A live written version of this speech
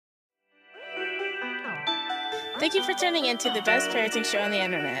Thank you for tuning in to the best parenting show on the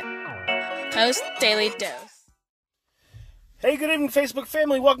internet, Post Daily Dose. Hey, good evening, Facebook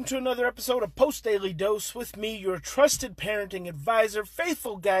family. Welcome to another episode of Post Daily Dose with me, your trusted parenting advisor,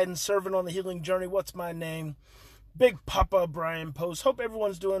 faithful guide and servant on the healing journey. What's my name? Big Papa Brian Post. Hope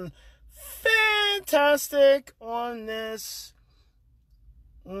everyone's doing fantastic on this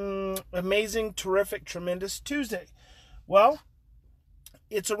amazing, terrific, tremendous Tuesday. Well,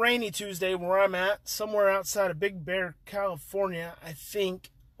 it's a rainy Tuesday where I'm at, somewhere outside of Big Bear, California, I think,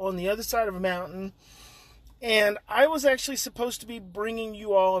 on the other side of a mountain. And I was actually supposed to be bringing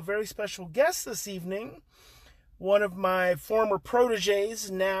you all a very special guest this evening. One of my former proteges,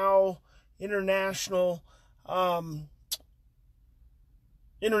 now internationally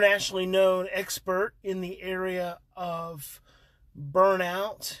known expert in the area of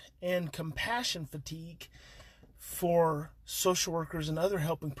burnout and compassion fatigue for social workers and other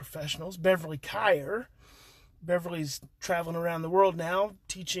helping professionals, Beverly Kyer. Beverly's traveling around the world now,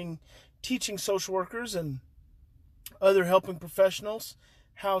 teaching social workers and other helping professionals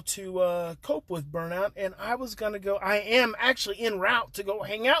how to cope with burnout. And I am actually en route to go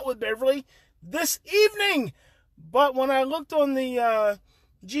hang out with Beverly this evening. But when I looked on the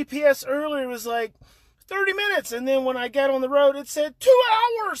GPS earlier, it was like 30 minutes. And then when I got on the road, it said 2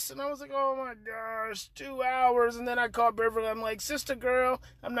 hours. And I was like, oh my gosh, 2 hours. And then I called Beverly. I'm like, sister girl,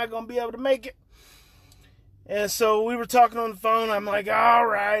 I'm not going to be able to make it. And so we were talking on the phone. I'm like, all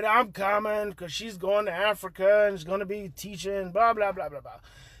right, I'm coming, because she's going to Africa and is going to be teaching, blah, blah, blah, blah, blah.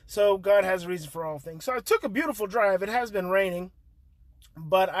 So God has a reason for all things. So I took a beautiful drive. It has been raining,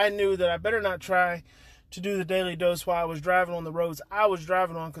 but I knew that I better not try to do the daily dose while I was driving on the roads I was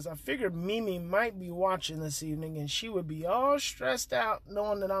driving on, because I figured Mimi might be watching this evening, and she would be all stressed out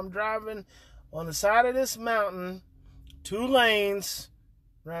knowing that I'm driving on the side of this mountain, 2 lanes,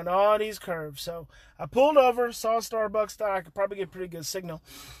 around all these curves. So I pulled over, saw Starbucks, thought I could probably get a pretty good signal.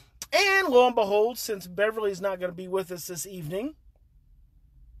 And lo and behold, since Beverly's not going to be with us this evening,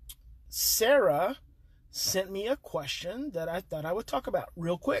 Sarah sent me a question that I thought I would talk about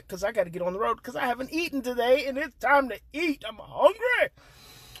real quick, because I got to get on the road, because I haven't eaten today and it's time to eat. I'm hungry.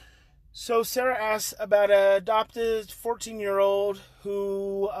 So Sarah asked about an adopted 14-year-old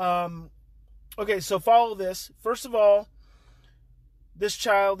who, okay, so follow this. First of all, this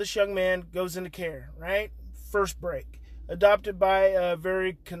young man goes into care, right? First break. Adopted by a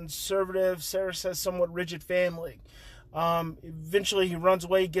very conservative, Sarah says somewhat rigid family. Eventually he runs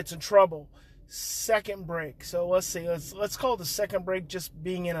away, gets in trouble. Second break. So let's see. Let's call the second break just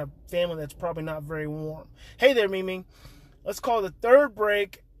being in a family that's probably not very warm. Hey there, Mimi. Let's call the third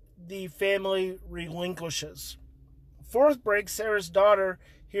break the family relinquishes. Fourth break, Sarah's daughter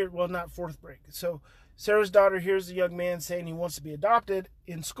here. Well, not fourth break. So Sarah's daughter hears the young man saying he wants to be adopted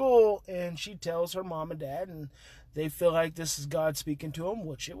in school, and she tells her mom and dad, and they feel like this is God speaking to them,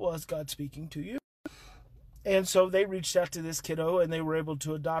 which it was God speaking to you. And so they reached out to this kiddo, and they were able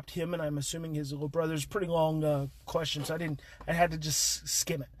to adopt him, and I'm assuming his little brother's. Pretty long question, so I had to just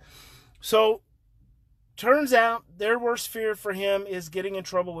skim it. So turns out their worst fear for him is getting in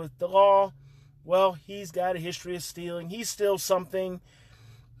trouble with the law. Well, he's got a history of stealing. He steals something.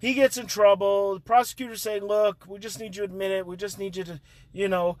 He gets in trouble. The prosecutor's saying, look, we just need you to admit it. We just need you to,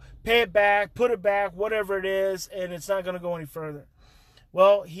 pay it back, put it back, whatever it is, and it's not going to go any further.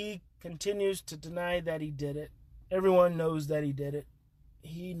 Well, he continues to deny that he did it. Everyone knows that he did it.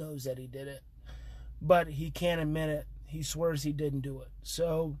 He knows that he did it. But he can't admit it. He swears he didn't do it.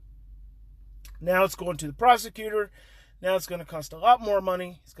 So now it's going to the prosecutor. Now it's going to cost a lot more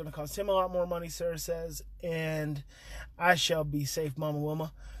money. It's going to cost him a lot more money, Sarah says. And I shall be safe, Mama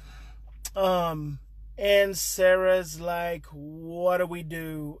Wilma. And Sarah's like, what do we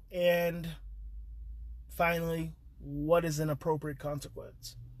do? And finally, what is an appropriate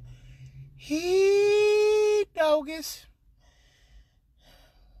consequence? Doggies.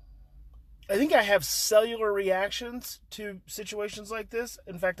 I think I have cellular reactions to situations like this.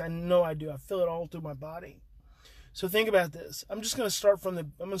 In fact, I know I do. I feel it all through my body. So think about this. I'm going to start from the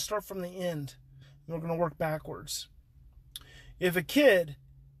end, and we're going to work backwards. If a kid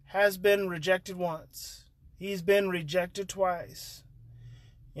has been rejected once, he's been rejected twice,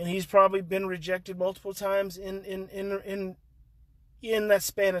 and he's probably been rejected multiple times in that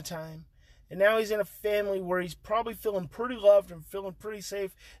span of time. And now he's in a family where he's probably feeling pretty loved and feeling pretty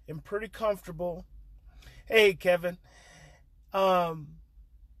safe and pretty comfortable. Hey, Kevin.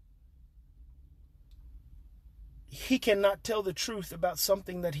 He cannot tell the truth about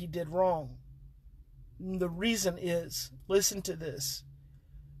something that he did wrong. The reason is, listen to this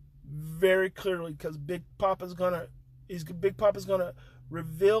very clearly, because Big Papa's gonna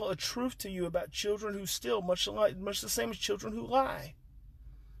reveal a truth to you about children who steal, much the same as children who lie,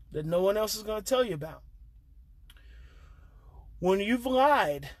 that no one else is going to tell you about. When you've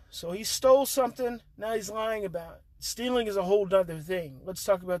lied, so he stole something, now he's lying about it. Stealing is a whole other thing. Let's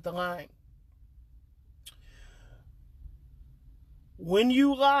talk about the lying. When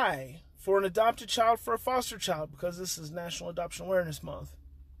you lie for an adopted child, for a foster child, because this is National Adoption Awareness Month,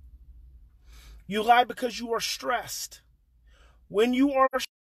 you lie because you are stressed. When you are stressed,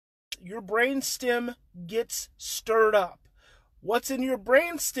 your brainstem gets stirred up. What's in your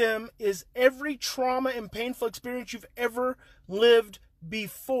brainstem is every trauma and painful experience you've ever lived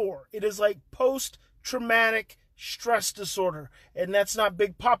before. It is like post-traumatic stress disorder. And that's not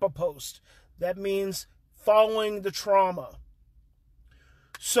Big Papa post. That means following the trauma.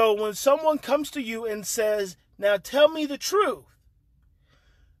 So when someone comes to you and says, now tell me the truth,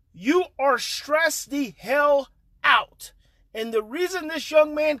 you are stressed the hell out. And the reason this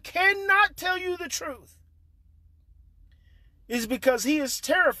young man cannot tell you the truth is because he is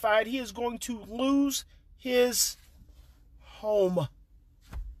terrified he is going to lose his home. Let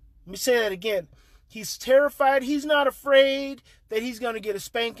me say that again. He's terrified. He's not afraid that he's going to get a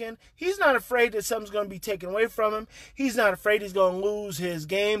spanking. He's not afraid that something's going to be taken away from him. He's not afraid he's going to lose his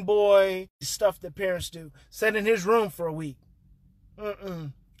Game Boy, stuff that parents do. Sit in his room for a week.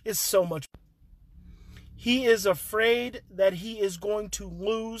 It's so much. He is afraid that he is going to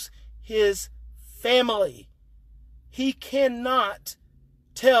lose his family. He cannot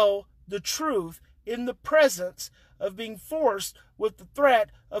tell the truth in the presence of being forced with the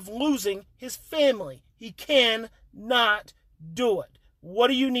threat of losing his family. He cannot do it. What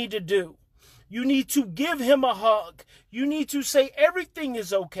do you need to do? You need to give him a hug. You need to say everything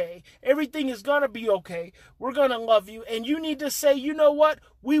is okay. Everything is going to be okay. We're going to love you. And you need to say, you know what?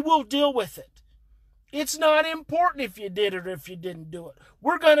 We will deal with it. It's not important if you did it or if you didn't do it.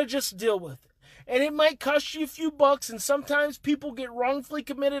 We're going to just deal with it. And it might cost you a few bucks, and sometimes people get wrongfully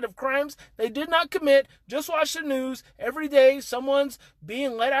committed of crimes they did not commit. Just watch the news. Every day someone's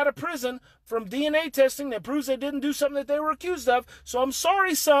being let out of prison from DNA testing that proves they didn't do something that they were accused of. So I'm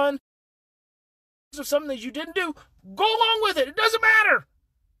sorry, son. Of something that you didn't do, go along with it. It doesn't matter.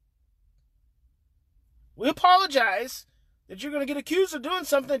 We apologize that you're going to get accused of doing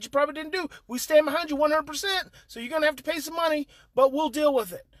something that you probably didn't do. We stand behind you 100%. So you're going to have to pay some money, but we'll deal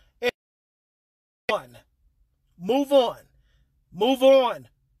with it. Move on. Move on.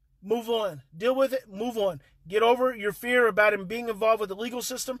 Move on. Deal with it. Move on. Get over your fear about him being involved with the legal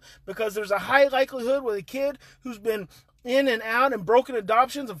system, because there's a high likelihood with a kid who's been in and out and broken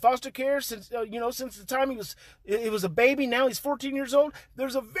adoptions and foster care since the time he was a baby. Now he's 14 years old.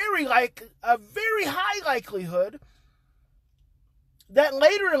 There's a very high likelihood that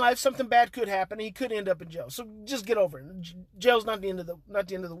later in life something bad could happen. And he could end up in jail. So just get over it. Jail's not the end of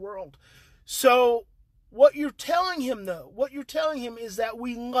the world. So what you're telling him, though, is that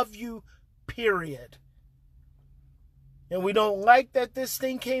we love you, period. And we don't like that this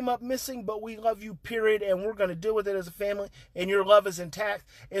thing came up missing, but we love you, period. And we're going to deal with it as a family, and your love is intact.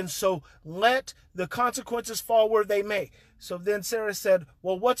 And so let the consequences fall where they may. So then Sarah said,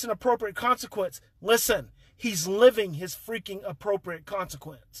 well, what's an appropriate consequence? Listen, he's living his freaking appropriate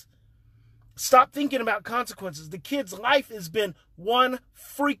consequence. Stop thinking about consequences. The kid's life has been one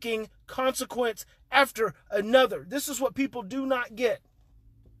freaking consequence after another. This is what people do not get.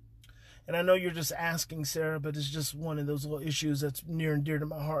 And I know you're just asking, Sarah, but it's just one of those little issues that's near and dear to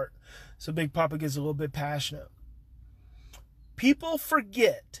my heart. So Big Papa gets a little bit passionate. People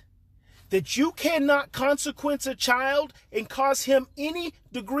forget that you cannot consequence a child and cause him any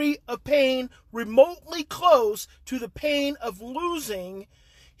degree of pain remotely close to the pain of losing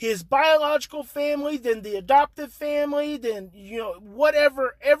his biological family, then the adoptive family, then,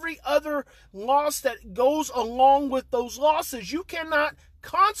 whatever, every other loss that goes along with those losses. You cannot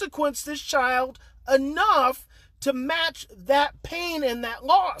consequence this child enough to match that pain and that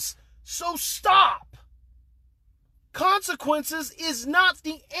loss. So stop. Consequences is not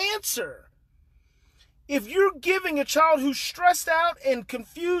the answer. If you're giving a child who's stressed out and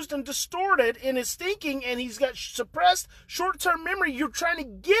confused and distorted in his thinking, and he's got suppressed short-term memory, you're trying to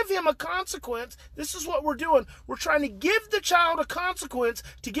give him a consequence. This is what we're doing. We're trying to give the child a consequence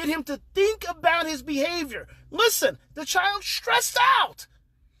to get him to think about his behavior. Listen, the child's stressed out.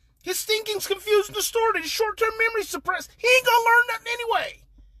 His thinking's confused and distorted. His short-term memory's suppressed. He ain't gonna learn nothing anyway.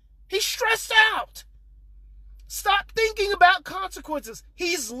 He's stressed out. Stop thinking about consequences.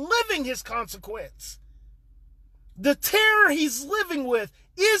 He's living his consequence. The terror he's living with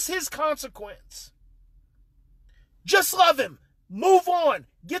is his consequence. Just love him. Move on.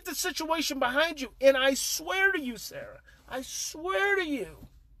 Get the situation behind you. And I swear to you, Sarah, I swear to you.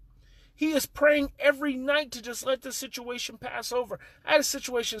 He is praying every night to just let the situation pass over. I had a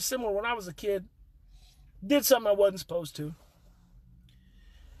situation similar when I was a kid. Did something I wasn't supposed to.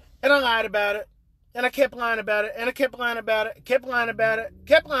 And I lied about it. And I kept lying about it. And I kept lying about it. Kept lying about it.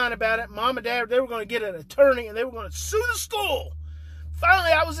 Kept lying about it. Mom and Dad, they were going to get an attorney and they were going to sue the school.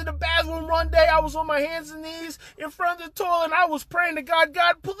 Finally, I was in the bathroom one day. I was on my hands and knees in front of the toilet. And I was praying to God,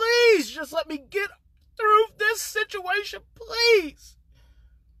 God, please just let me get through this situation. Please.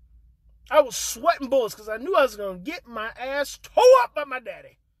 I was sweating bullets because I knew I was going to get my ass tore up by my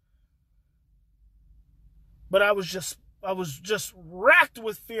daddy. But I was just racked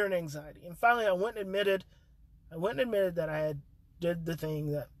with fear and anxiety. And finally, I went and admitted that I had did the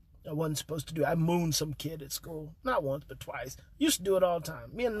thing that I wasn't supposed to do. I mooned some kid at school. Not once, but twice. Used to do it all the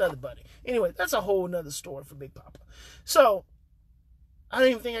time. Me and another buddy. Anyway, that's a whole nother story for Big Papa. So, I don't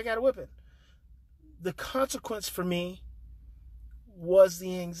even think I got a whipping. The consequence for me was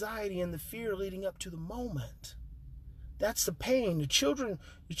the anxiety and the fear leading up to the moment. That's the pain. The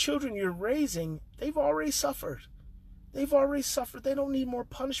children you're raising, they've already suffered. They've already suffered. They don't need more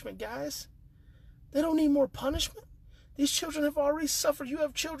punishment, guys. They don't need more punishment. These children have already suffered. You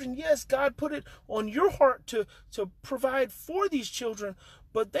have children. Yes, God put it on your heart to provide for these children,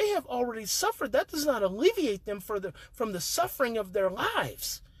 but they have already suffered. That does not alleviate them from the suffering of their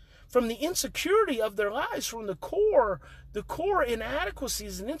lives, from the insecurity of their lives, from the core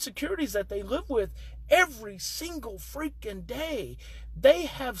inadequacies and insecurities that they live with every single freaking day. They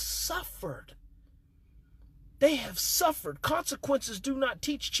have suffered. They have suffered. Consequences do not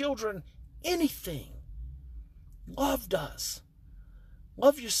teach children anything. Love does.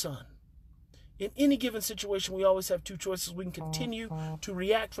 Love your son. In any given situation, we always have two choices. We can continue to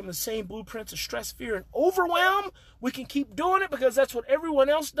react from the same blueprints of stress, fear, and overwhelm. We can keep doing it because that's what everyone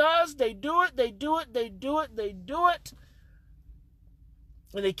else does. They do it, they do it, they do it, they do it.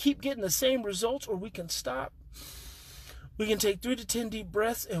 And they keep getting the same results, or we can stop. We can take 3 to 10 deep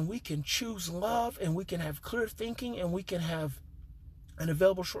breaths, and we can choose love, and we can have clear thinking, and we can have an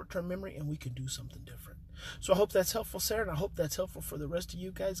available short-term memory, and we can do something different. So I hope that's helpful, Sarah, and I hope that's helpful for the rest of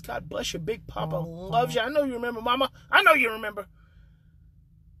you guys. God bless you. Big Papa loves you. I know you remember, Mama. I know you remember.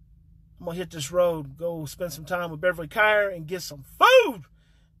 I'm going to hit this road, go spend some time with Beverly Kyer and get some food.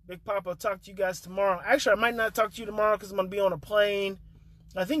 Big Papa will talk to you guys tomorrow. Actually, I might not talk to you tomorrow because I'm going to be on a plane.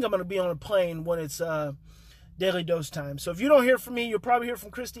 I think I'm going to be on a plane when it's Daily Dose time. So if you don't hear from me, you'll probably hear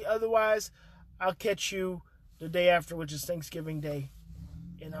from Christy. Otherwise, I'll catch you the day after, which is Thanksgiving Day.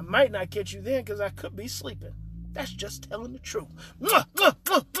 And I might not catch you then because I could be sleeping. That's just telling the truth. Mwah, mwah.